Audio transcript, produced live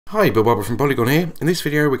Hi, Bill Barber from Poliigon here. In this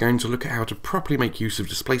video we're going to look at how to properly make use of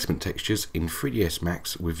displacement textures in 3ds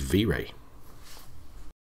Max with VRay.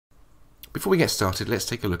 Before we get started, let's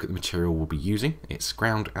take a look at the material we'll be using. It's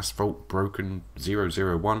ground asphalt broken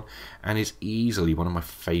 001 and is easily one of my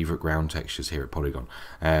favourite ground textures here at Poliigon.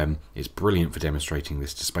 It's brilliant for demonstrating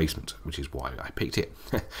this displacement, which is why I picked it.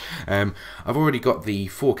 I've already got the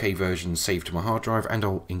 4K version saved to my hard drive and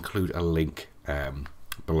I'll include a link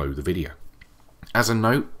below the video. As a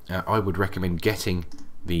note, I would recommend getting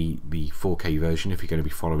the 4K version if you're going to be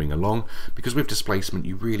following along, because with displacement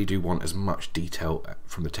you really do want as much detail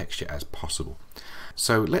from the texture as possible.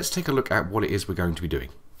 So let's take a look at what it is we're going to be doing.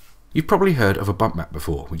 You've probably heard of a bump map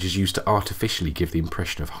before, which is used to artificially give the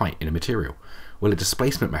impression of height in a material. Well, a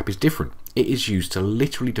displacement map is different. It is used to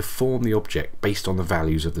literally deform the object based on the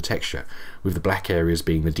values of the texture, with the black areas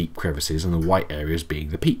being the deep crevices and the white areas being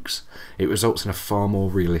the peaks. It results in a far more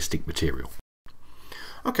realistic material.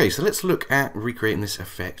 Okay, so let's look at recreating this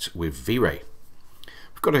effect with VRay.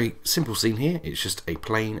 We've got a simple scene here. It's just a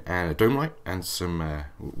plane and a dome light and some,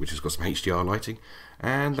 which has got some HDR lighting,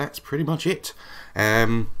 and that's pretty much it.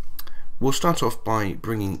 We'll start off by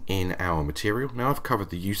bringing in our material. Now I've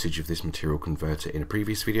covered the usage of this material converter in a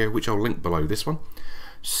previous video, which I'll link below this one.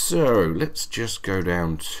 So let's just go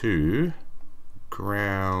down to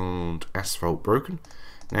ground asphalt broken.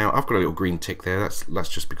 Now I've got a little green tick there, that's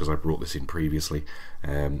just because I brought this in previously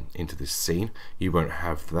into this scene. You won't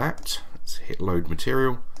have that. Let's hit load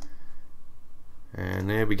material, and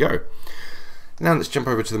there we go. Now let's jump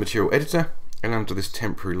over to the material editor, and under this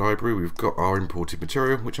temporary library we've got our imported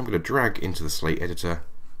material, which I'm going to drag into the slate editor,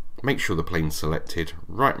 make sure the plane's selected,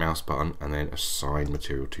 right mouse button, and then assign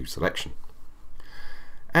material to selection.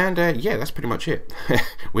 And yeah, that's pretty much it.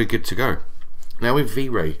 We're good to go. Now with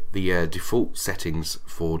VRay, the default settings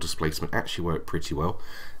for displacement actually work pretty well.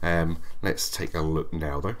 Let's take a look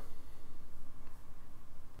now though.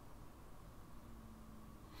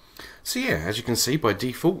 So yeah, as you can see, by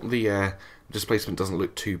default the displacement doesn't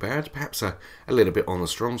look too bad, perhaps a little bit on the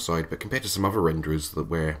strong side, but compared to some other renderers that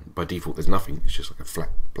where by default there's nothing, it's just like a flat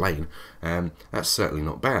plane, that's certainly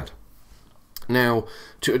not bad. Now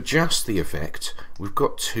to adjust the effect, we've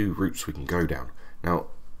got two routes we can go down. Now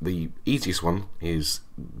the easiest one is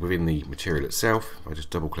within the material itself. If I just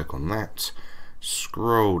double click on that,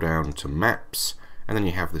 scroll down to maps, and then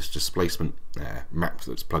you have this displacement map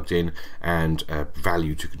that's plugged in and a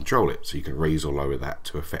value to control it, so you can raise or lower that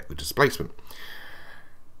to affect the displacement.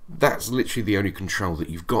 That's literally the only control that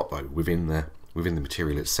you've got though within the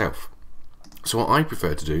material itself. So what I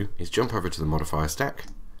prefer to do is jump over to the modifier stack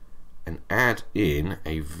and add in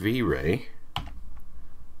a VRay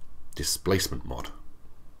displacement mod.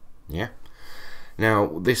 Yeah.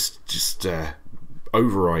 Now this just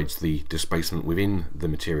overrides the displacement within the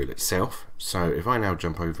material itself. So if I now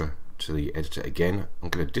jump over to the editor again, I'm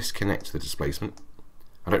going to disconnect the displacement.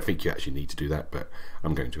 I don't think you actually need to do that, but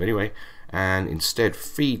I'm going to anyway, and instead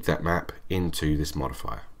feed that map into this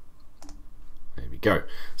modifier. There we go.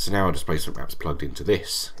 So now our displacement map's plugged into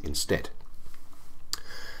this instead.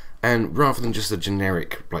 And rather than just a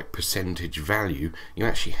generic like percentage value, you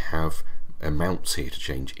actually have amounts here to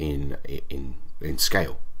change in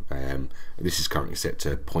scale. This is currently set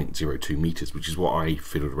to 0.02 meters, which is what I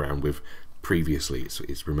fiddled around with previously.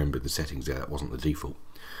 It's remembered the settings there, that wasn't the default.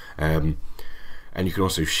 And you can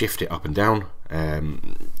also shift it up and down.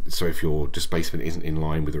 So if your displacement isn't in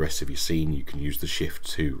line with the rest of your scene, you can use the shift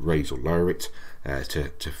to raise or lower it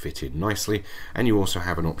to fit in nicely. And you also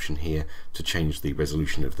have an option here to change the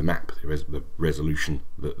resolution of the map, the resolution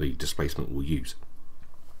that the displacement will use.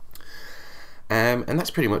 And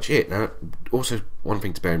that's pretty much it. Now, also one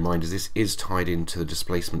thing to bear in mind is this is tied into the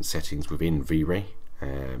displacement settings within VRay.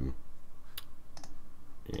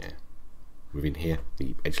 Yeah, within here,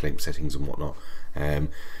 the edge length settings and whatnot.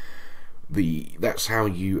 That's how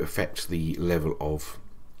you affect the level of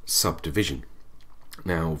subdivision.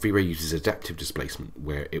 Now, VRay uses adaptive displacement,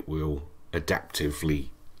 where it will adaptively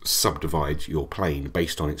subdivide your plane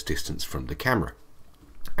based on its distance from the camera,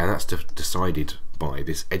 and that's decided by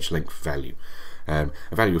this edge length value. A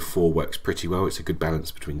value of 4 works pretty well. It's a good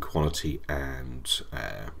balance between quality and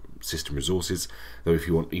system resources, though if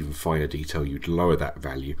you want even finer detail you'd lower that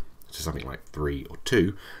value to something like 3 or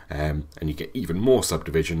 2, and you get even more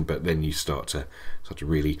subdivision, but then you start to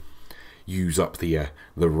really use up the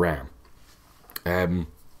RAM.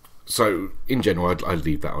 So in general I'd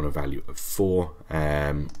leave that on a value of 4,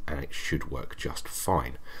 and it should work just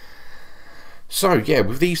fine. So yeah,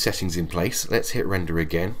 with these settings in place, let's hit render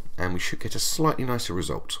again and we should get a slightly nicer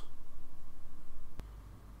result.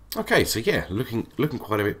 Okay, so yeah, looking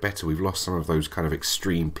quite a bit better. We've lost some of those kind of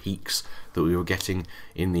extreme peaks that we were getting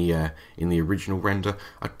in the original render.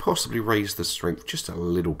 I'd possibly raise the strength just a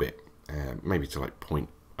little bit, maybe to like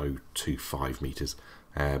 0.025 meters.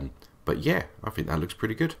 But yeah, I think that looks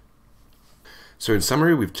pretty good. So in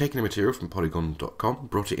summary, we've taken a material from Poliigon.com,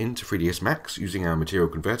 brought it into 3ds Max using our material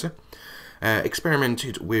converter,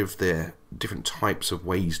 experimented with the different types of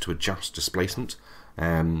ways to adjust displacement,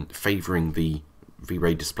 favouring the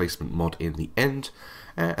VRay displacement mod in the end,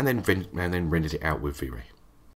 and then rendered it out with VRay.